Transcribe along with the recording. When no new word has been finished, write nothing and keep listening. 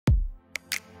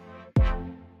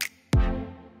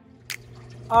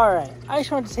Alright, I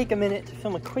just wanted to take a minute to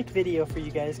film a quick video for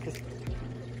you guys because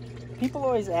people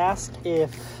always ask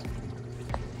if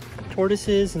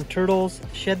tortoises and turtles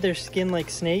shed their skin like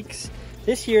snakes.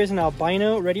 This here is an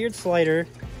albino red-eared slider.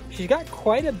 She's got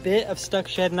quite a bit of stuck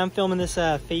shed, and I'm filming this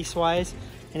face-wise,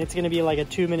 and it's going to be like a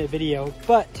 2-minute video.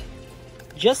 But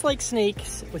just like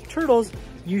snakes, with turtles,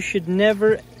 you should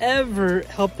never ever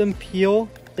help them peel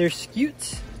their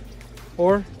scutes,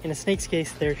 or in a snake's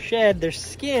case, their shed, their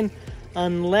skin,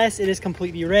 unless it is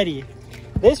completely ready.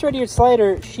 This red-eared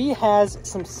slider, she has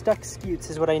some stuck scutes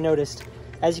is what I noticed.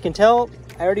 As you can tell,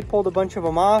 I already pulled a bunch of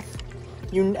them off.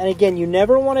 And again, you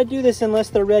never want to do this unless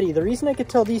they're ready. The reason I could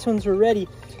tell these ones were ready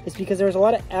is because there was a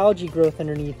lot of algae growth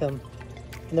underneath them.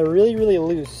 And they're really, really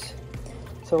loose.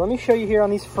 So let me show you here on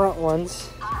these front ones.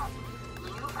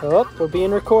 Oh, we're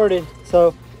being recorded.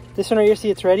 So this one right here, see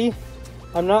it's ready?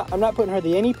 I'm not putting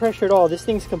hardly any pressure at all. This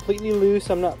thing's completely loose.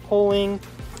 I'm not pulling.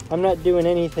 I'm not doing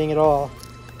anything at all.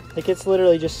 Like, it's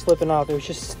literally just slipping off. It was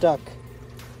just stuck.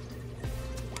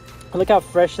 And look how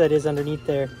fresh that is underneath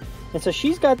there. And so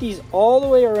she's got these all the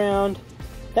way around.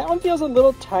 That one feels a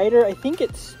little tighter. I think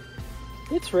it's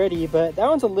ready, but that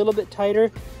one's a little bit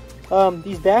tighter.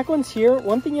 These back ones here,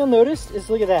 one thing you'll notice is,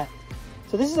 look at that.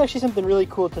 So this is actually something really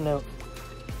cool to note.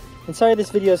 And sorry this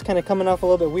video is kind of coming off a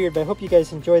little bit weird, but I hope you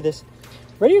guys enjoy this.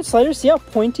 Red-eared sliders, see how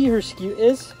pointy her scute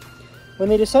is? When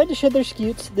they decide to shed their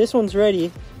scutes, this one's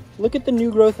ready. Look at the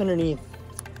new growth underneath.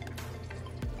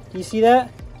 Do you see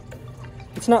that?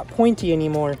 It's not pointy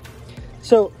anymore.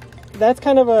 So that's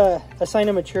kind of a sign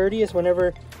of maturity, is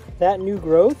whenever that new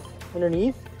growth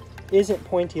underneath isn't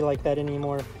pointy like that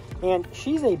anymore. And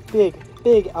she's a big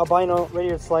albino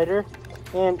red-eared slider.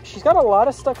 And she's got a lot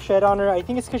of stuck shed on her. I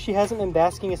think it's because she hasn't been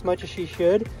basking as much as she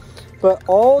should. But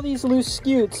all these loose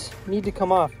scutes need to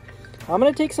come off. I'm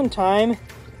going to take some time.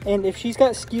 And if she's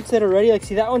got scutes that are ready, like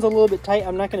see that one's a little bit tight,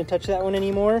 I'm not going to touch that one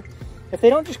anymore. If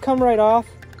they don't just come right off,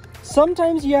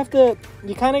 sometimes you kind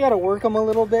of got to work them a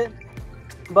little bit,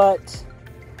 but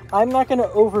I'm not going to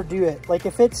overdo it. Like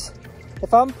if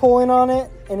I'm pulling on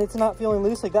it and it's not feeling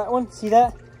loose, like that one, see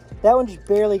that? That one just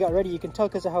barely got ready. You can tell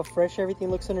because of how fresh everything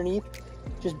looks underneath,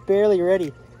 just barely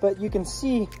ready. But you can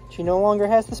see she no longer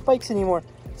has the spikes anymore.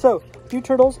 So, do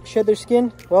turtles shed their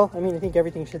skin? Well, I mean, I think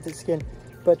everything sheds its skin.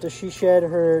 But does she shed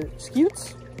her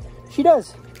scutes? She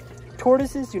does.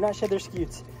 Tortoises do not shed their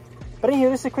scutes. But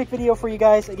anyway, this is a quick video for you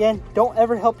guys. Again, don't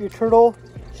ever help your turtle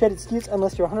shed its scutes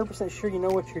unless you're 100% sure you know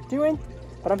what you're doing.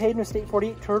 But I'm Hayden with State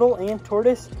 48 Turtle and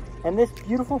Tortoise. And this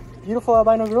beautiful, beautiful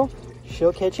albino girl,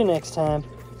 she'll catch you next time.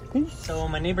 Peace. So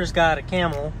my neighbor's got a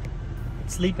camel.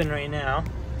 It's sleeping right now.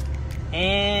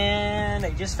 And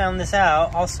I just found this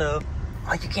out also.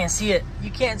 Oh, you can't see it. You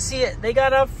can't see it. They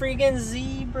got a freaking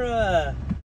zebra.